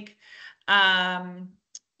like?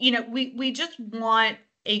 We just want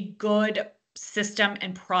a good system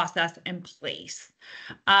and process in place.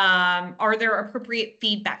 Are there appropriate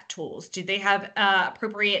feedback tools? Do they have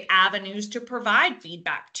appropriate avenues to provide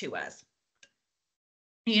feedback to us?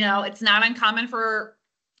 It's not uncommon for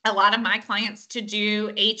a lot of my clients to do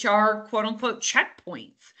HR quote unquote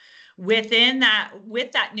checkpoints with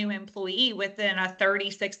that new employee within a 30,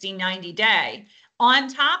 60, 90 day on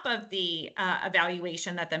top of the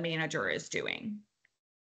evaluation that the manager is doing.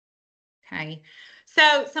 Okay.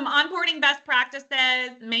 So some onboarding best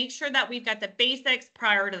practices, make sure that we've got the basics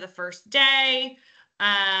prior to the first day.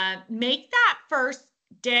 Make that first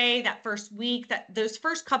day, that first week, those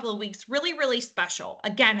first couple of weeks really, really special.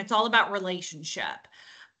 Again, it's all about relationship.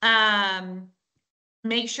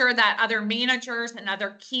 Make sure that other managers and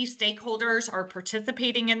other key stakeholders are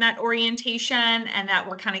participating in that orientation, and that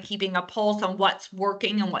we're kind of keeping a pulse on what's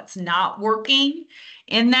working and what's not working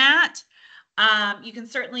in that. You can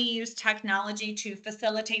certainly use technology to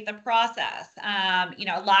facilitate the process.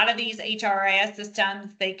 A lot of these HRIS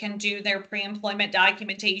systems, they can do their pre-employment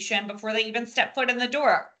documentation before they even step foot in the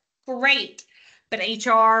door. Great. But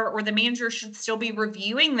HR or the manager should still be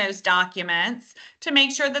reviewing those documents to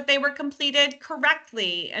make sure that they were completed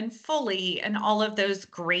correctly and fully and all of those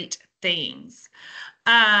great things.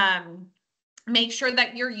 Make sure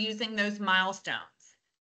that you're using those milestones.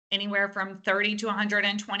 Anywhere from 30 to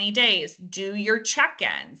 120 days. Do your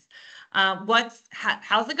check-ins.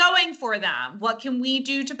 How's it going for them? What can we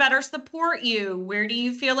do to better support you? Where do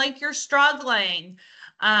you feel like you're struggling?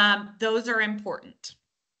 Those are important.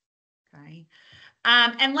 Okay.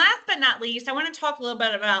 And last but not least, I want to talk a little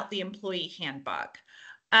bit about the employee handbook.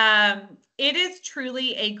 It is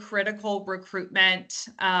truly a critical recruitment,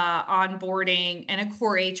 onboarding, and a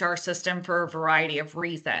core HR system for a variety of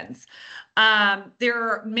reasons. There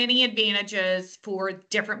are many advantages for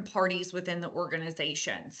different parties within the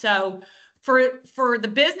organization. So for the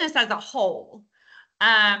business as a whole,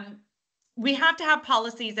 we have to have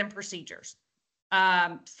policies and procedures.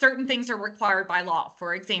 Certain things are required by law.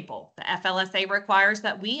 For example, the FLSA requires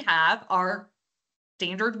that we have our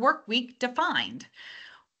standard work week defined.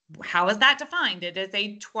 How is that defined? It is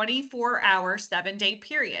a 24-hour, 7-day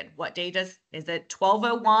period. What day is it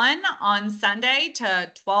 12:01 on Sunday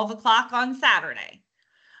to 12 o'clock on Saturday?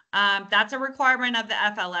 That's a requirement of the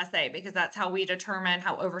FLSA, because that's how we determine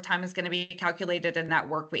how overtime is going to be calculated in that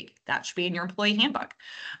work week. That should be in your employee handbook.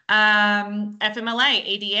 FMLA,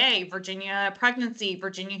 ADA, Virginia Pregnancy,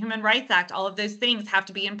 Virginia Human Rights Act, all of those things have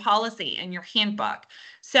to be in policy in your handbook.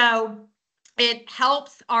 So it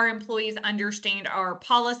helps our employees understand our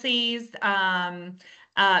policies,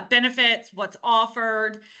 benefits, what's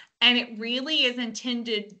offered, and it really is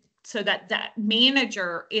intended so that that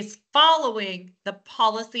manager is following the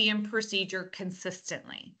policy and procedure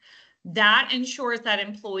consistently. That ensures that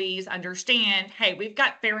employees understand, hey, we've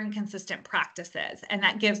got fair and consistent practices, and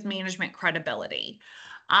that gives management credibility.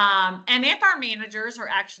 And if our managers are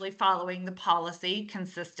actually following the policy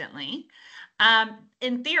consistently,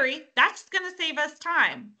 in theory, that's going to save us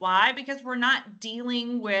time. Why? Because we're not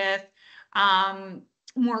dealing with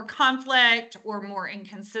more conflict or more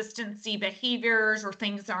inconsistency behaviors, or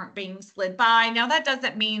things aren't being slid by. Now, that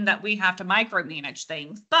doesn't mean that we have to micromanage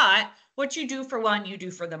things, but what you do for one, you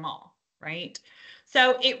do for them all, right?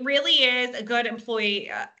 So it really is a good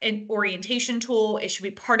employee orientation tool. It should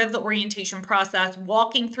be part of the orientation process,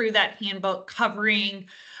 walking through that handbook, covering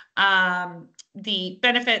the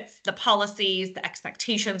benefits, the policies, the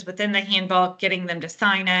expectations within the handbook, getting them to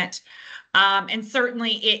sign it. And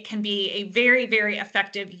certainly it can be a very, very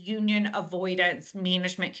effective union avoidance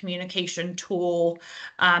management communication tool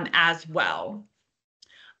as well.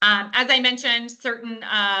 As I mentioned, certain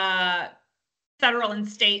federal and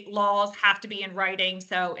state laws have to be in writing,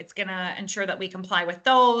 so it's going to ensure that we comply with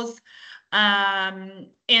those, and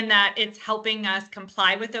that it's helping us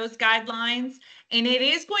comply with those guidelines. And it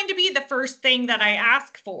is going to be the first thing that I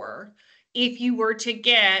ask for if you were to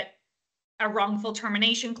get a wrongful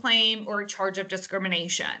termination claim or a charge of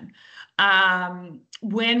discrimination.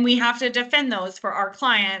 When we have to defend those for our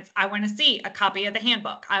clients, I want to see a copy of the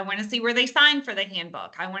handbook. I want to see where they signed for the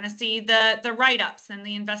handbook. I want to see the write-ups and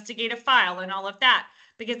the investigative file and all of that,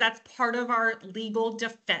 because that's part of our legal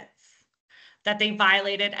defense, that they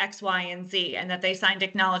violated X, Y, and Z, and that they signed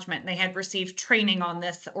acknowledgement and they had received training on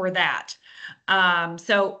this or that.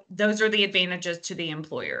 So those are the advantages to the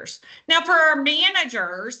employers. Now, for our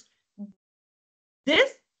managers,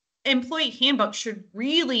 this employee handbook should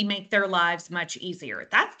really make their lives much easier.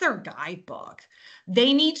 That's their guidebook.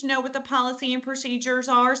 They need to know what the policy and procedures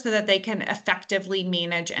are so that they can effectively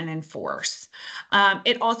manage and enforce.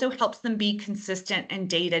 It also helps them be consistent and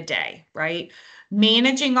day-to-day, right?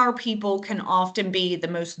 Managing our people can often be the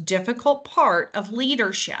most difficult part of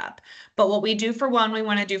leadership, but what we do for one, we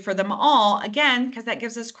want to do for them all, again, because that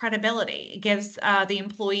gives us credibility. It gives the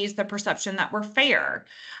employees the perception that we're fair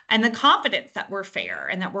and the confidence that we're fair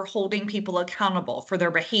and that we're holding people accountable for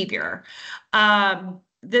their behavior.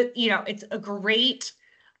 It's a great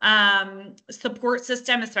support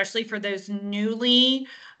system, especially for those newly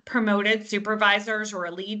promoted supervisors or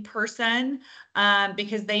a lead person,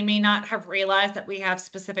 because they may not have realized that we have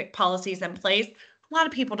specific policies in place. A lot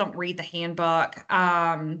of people don't read the handbook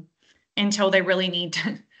until they really need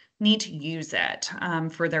to use it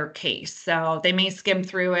for their case. So they may skim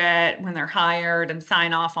through it when they're hired and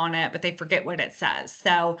sign off on it, but they forget what it says.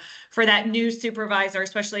 So for that new supervisor,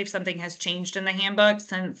 especially if something has changed in the handbook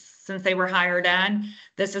since they were hired in,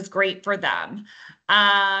 this is great for them.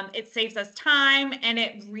 It saves us time, and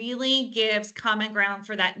it really gives common ground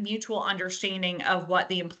for that mutual understanding of what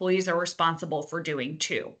the employees are responsible for doing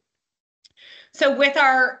too. So with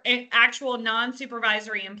our actual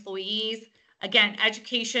non-supervisory employees, again,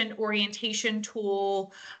 education orientation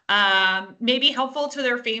tool may be helpful to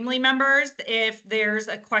their family members if there's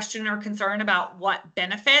a question or concern about what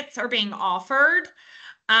benefits are being offered.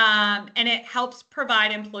 And it helps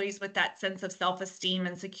provide employees with that sense of self-esteem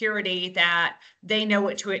and security that they know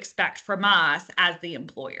what to expect from us as the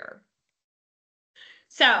employer.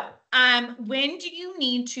 So when do you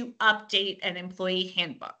need to update an employee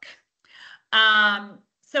handbook?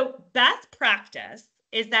 So best practice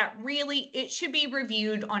is that really it should be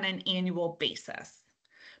reviewed on an annual basis,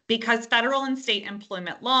 because federal and state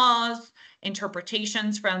employment laws,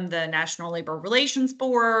 interpretations from the National Labor Relations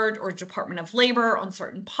Board or Department of Labor on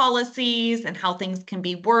certain policies and how things can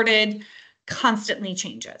be worded constantly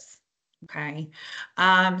changes. Okay.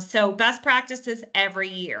 So best practices every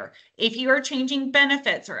year. If you are changing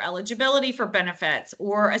benefits or eligibility for benefits,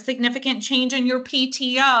 or a significant change in your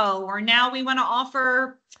PTO, or now we want to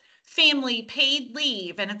offer family paid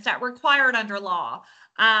leave and it's not required under law,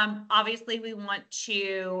 obviously we want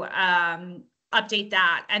to update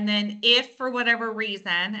that. And then if for whatever reason,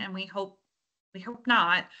 and we hope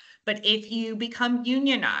not, but if you become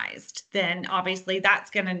unionized, then obviously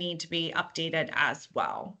that's going to need to be updated as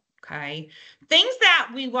well. Okay. Things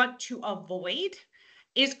that we want to avoid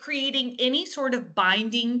is creating any sort of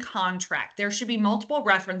binding contract. There should be multiple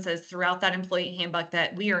references throughout that employee handbook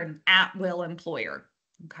that we are an at-will employer.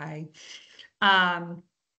 Okay.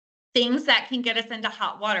 Things that can get us into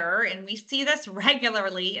hot water, and we see this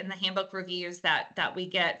regularly in the handbook reviews that we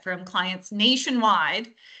get from clients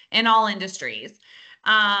nationwide in all industries,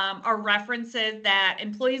 are references that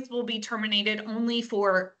employees will be terminated only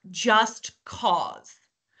for just cause.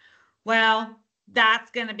 Well, that's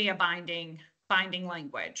going to be a binding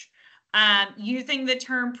language. Using the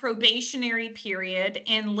term probationary period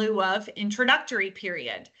in lieu of introductory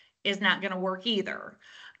period is not going to work either.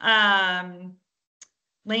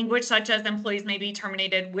 Language such as employees may be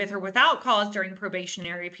terminated with or without cause during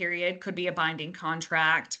probationary period could be a binding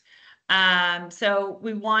contract. So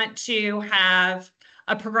we want to have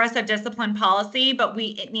a progressive discipline policy, but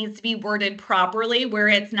it needs to be worded properly where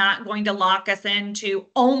it's not going to lock us into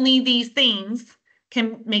only these things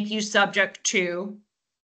can make you subject to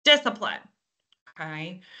discipline.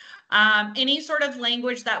 Okay. Any sort of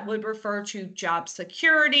language that would refer to job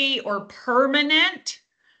security or permanent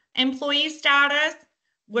employee status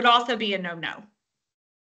would also be a no-no.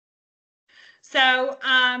 So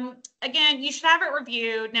again, you should have it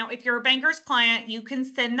reviewed. Now, if you're a banker's client, you can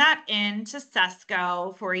send that in to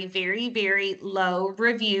SESCO for a very, very low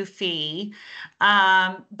review fee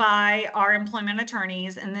by our employment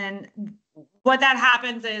attorneys. And then what that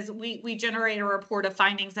happens is we generate a report of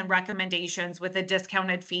findings and recommendations with a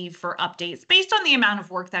discounted fee for updates based on the amount of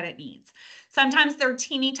work that it needs. Sometimes they're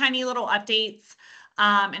teeny tiny little updates.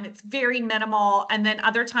 And it's very minimal. And then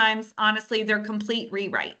other times, honestly, they're complete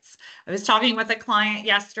rewrites. I was talking with a client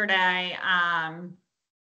yesterday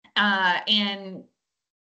in,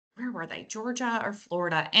 where were they? Georgia or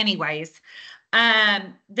Florida? Anyways,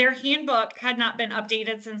 Their handbook had not been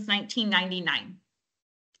updated since 1999.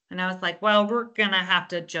 And I was like, well, we're going to have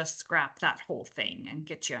to just scrap that whole thing and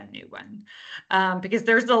get you a new one, because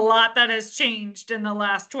there's a lot that has changed in the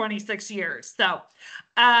last 26 years. So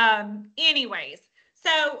anyways,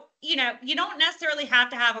 so, you don't necessarily have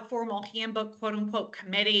to have a formal handbook, quote unquote,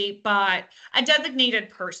 committee, but a designated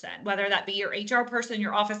person, whether that be your HR person,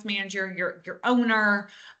 your office manager, your owner.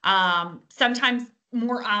 Sometimes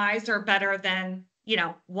more eyes are better than,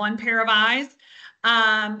 one pair of eyes.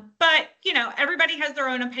 But, everybody has their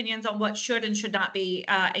own opinions on what should and should not be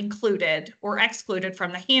included or excluded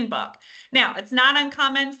from the handbook. Now, it's not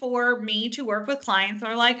uncommon for me to work with clients that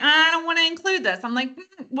are like, I don't want to include this. I'm like,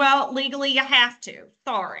 well, legally you have to.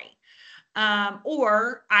 Sorry.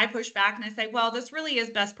 Or I push back and I say, well, this really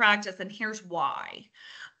is best practice, and here's why.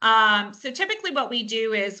 So typically what we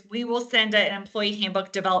do is we will send an employee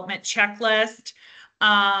handbook development checklist.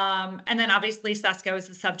 And then obviously SESCO is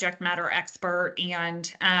the subject matter expert,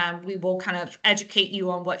 and we will kind of educate you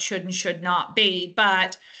on what should and should not be.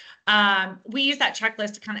 But we use that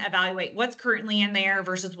checklist to kind of evaluate what's currently in there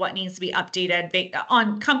versus what needs to be updated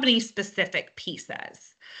on company specific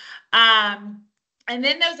pieces. And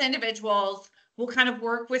then those individuals will kind of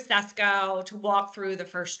work with SESCO to walk through the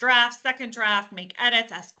first draft, second draft, make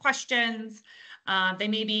edits, ask questions. They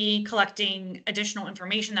may be collecting additional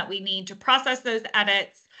information that we need to process those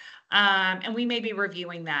edits, and we may be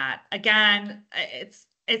reviewing that. Again,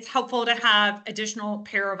 it's helpful to have additional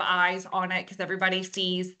pair of eyes on it because everybody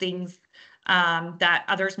sees things that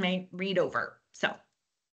others may read over. So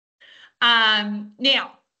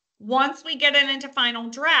now, once we get it into final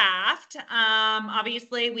draft,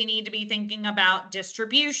 obviously we need to be thinking about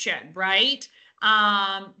distribution, right?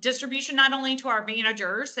 Distribution not only to our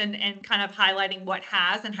managers and kind of highlighting what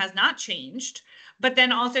has and has not changed, but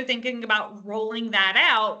then also thinking about rolling that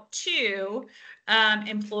out to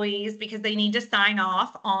employees because they need to sign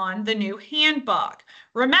off on the new handbook.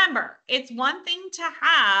 Remember, it's one thing to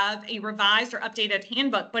have a revised or updated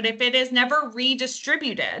handbook, but if it is never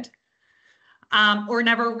redistributed or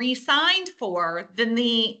never re-signed for, then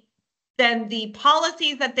the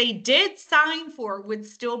policies that they did sign for would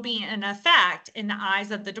still be in effect in the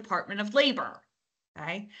eyes of the Department of Labor.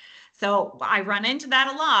 Okay. So I run into that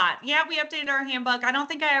a lot. Yeah, we updated our handbook. I don't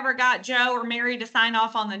think I ever got Joe or Mary to sign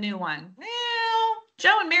off on the new one. Well,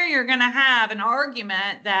 Joe and Mary are going to have an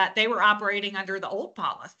argument that they were operating under the old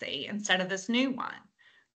policy instead of this new one.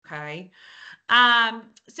 Okay.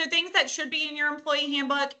 So things that should be in your employee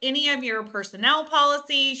handbook, any of your personnel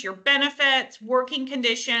policies, your benefits, working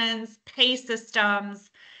conditions, pay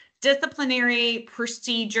systems, disciplinary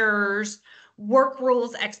procedures, work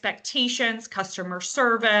rules, expectations, customer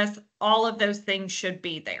service, all of those things should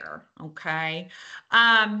be there. Okay.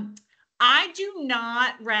 I do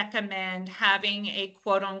not recommend having a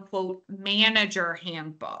quote unquote manager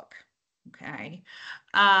handbook. Okay.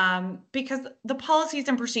 Because the policies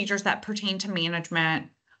and procedures that pertain to management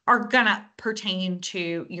are going to pertain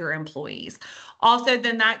to your employees. Also,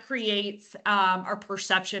 then that creates a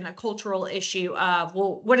perception, a cultural issue of,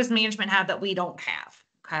 well, what does management have that we don't have?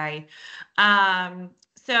 Okay.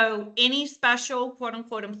 So any special quote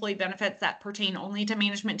unquote employee benefits that pertain only to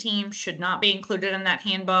management team should not be included in that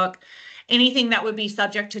handbook. Anything that would be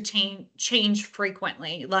subject to change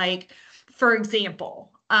frequently, like, for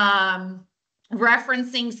example,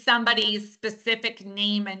 referencing somebody's specific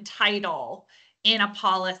name and title in a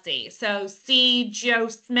policy. So see Joe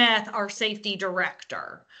Smith, our safety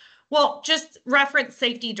director. Well, just reference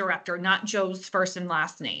safety director, not Joe's first and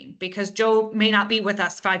last name, because Joe may not be with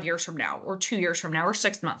us 5 years from now or 2 years from now or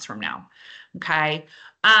 6 months from now. Okay.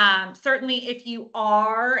 Certainly if you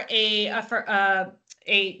are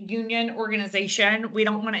a union organization, we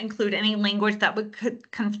don't want to include any language that could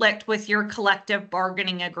conflict with your collective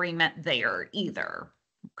bargaining agreement there either.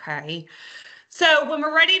 Okay. So when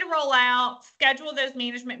we're ready to roll out, schedule those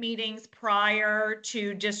management meetings prior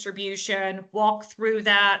to distribution, walk through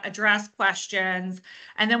that, address questions,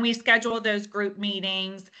 and then we schedule those group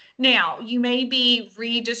meetings. Now, you may be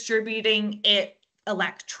redistributing it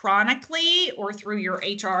electronically or through your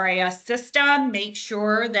HRIS system. Make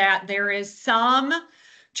sure that there is some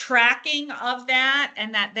tracking of that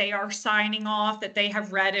and that they are signing off that they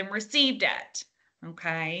have read and received it.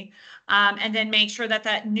 Okay. And then make sure that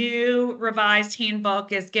that new revised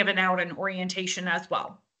handbook is given out in orientation as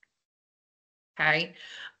well. Okay.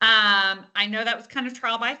 I know that was kind of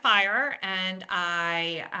trial by fire, and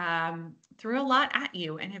I threw a lot at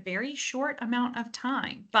you in a very short amount of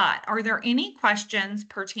time, but are there any questions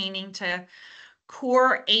pertaining to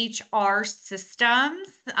core HR systems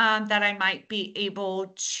that I might be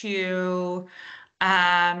able to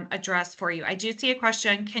address for you. I do see a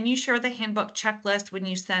question. Can you share the handbook checklist when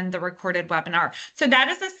you send the recorded webinar? So that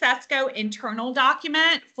is a SESCO internal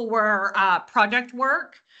document for project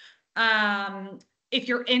work. If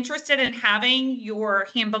you're interested in having your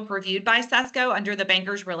handbook reviewed by SESCO under the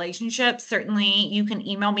bankers relationship, certainly you can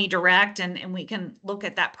email me direct and we can look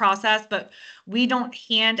at that process, but we don't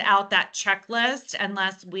hand out that checklist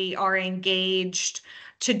unless we are engaged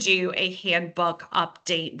to do a handbook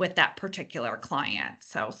update with that particular client.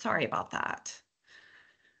 So sorry about that.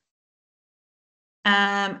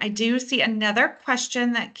 I do see another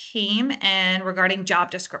question that came in regarding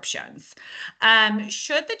job descriptions.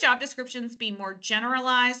 Should the job descriptions be more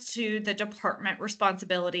generalized to the department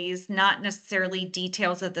responsibilities, not necessarily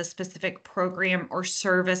details of the specific program or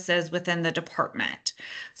services within the department?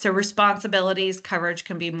 So responsibilities coverage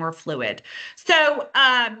can be more fluid. So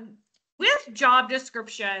with job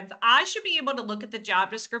descriptions, I should be able to look at the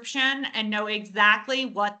job description and know exactly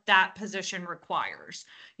what that position requires.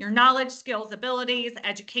 Your knowledge, skills, abilities,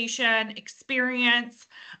 education, experience,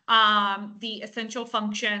 the essential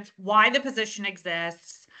functions, why the position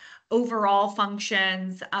exists, overall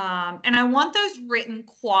functions, and I want those written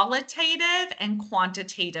qualitative and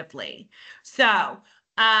quantitatively. So,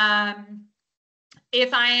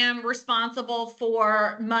 if I am responsible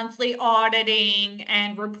for monthly auditing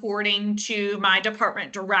and reporting to my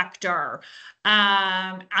department director,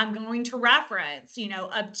 I'm going to reference,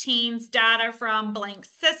 obtains data from blank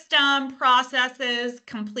system, processes,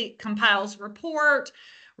 compiles report,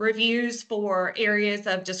 reviews for areas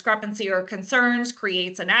of discrepancy or concerns,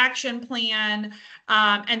 creates an action plan,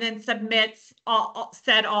 and then submits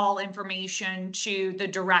all information to the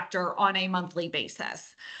director on a monthly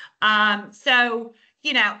basis. So,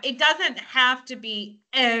 it doesn't have to be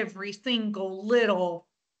every single little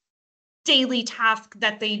daily task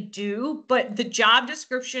that they do, but the job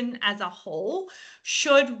description as a whole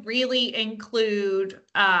should really include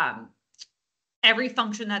every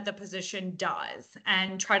function that the position does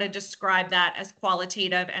and try to describe that as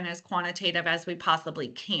qualitative and as quantitative as we possibly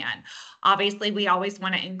can. Obviously, we always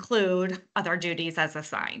want to include other duties as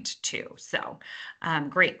assigned too. So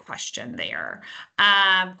great question there.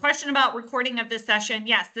 Question about recording of this session.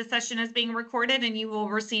 Yes, this session is being recorded and you will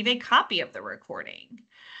receive a copy of the recording.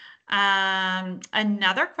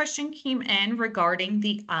 Another question came in regarding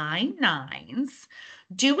the I-9s.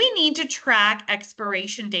 Do we need to track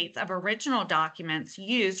expiration dates of original documents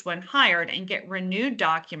used when hired and get renewed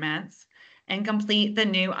documents and complete the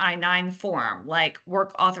new I-9 form, like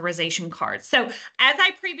work authorization cards? So as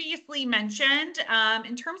I previously mentioned,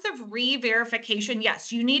 in terms of re-verification,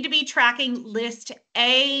 yes, you need to be tracking list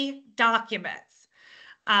A documents,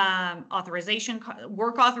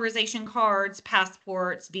 work authorization cards,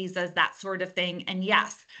 passports, visas, that sort of thing. And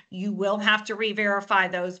yes, you will have to re-verify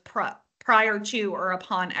those prior to or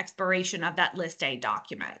upon expiration of that list A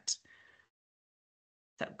document.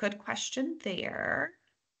 So good question there.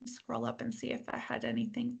 Scroll up and see if I had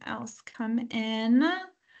anything else come in.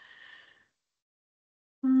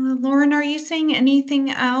 Lauren, are you seeing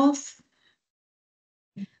anything else?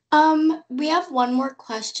 We have one more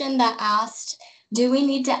question that asked, do we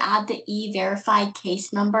need to add the E-Verify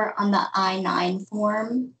case number on the I-9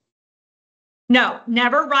 form? No,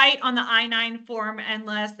 never write on the I-9 form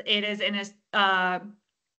unless it is in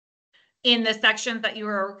the sections that you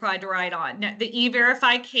are required to write on. The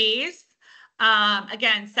E-Verify case,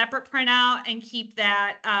 again, separate printout and keep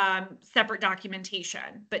that separate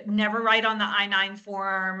documentation, but never write on the I-9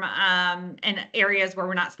 form in areas where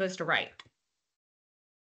we're not supposed to write.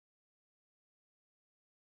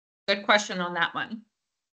 Good question on that one.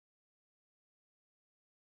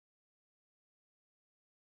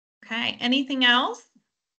 Okay, anything else?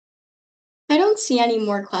 I don't see any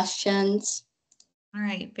more questions. All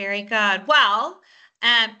right, very good. Well,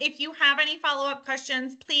 if you have any follow-up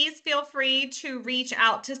questions, please feel free to reach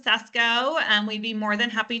out to SESCO and we'd be more than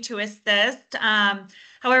happy to assist.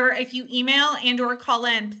 However, if you email and or call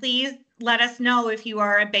in, please let us know if you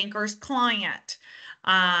are a banker's client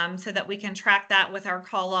so that we can track that with our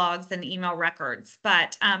call logs and email records.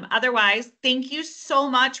 But otherwise, thank you so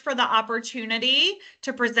much for the opportunity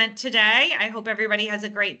to present today. I hope everybody has a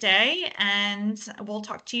great day and we'll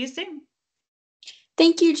talk to you soon.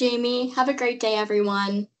 Thank you, Jamie. Have a great day,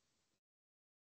 everyone.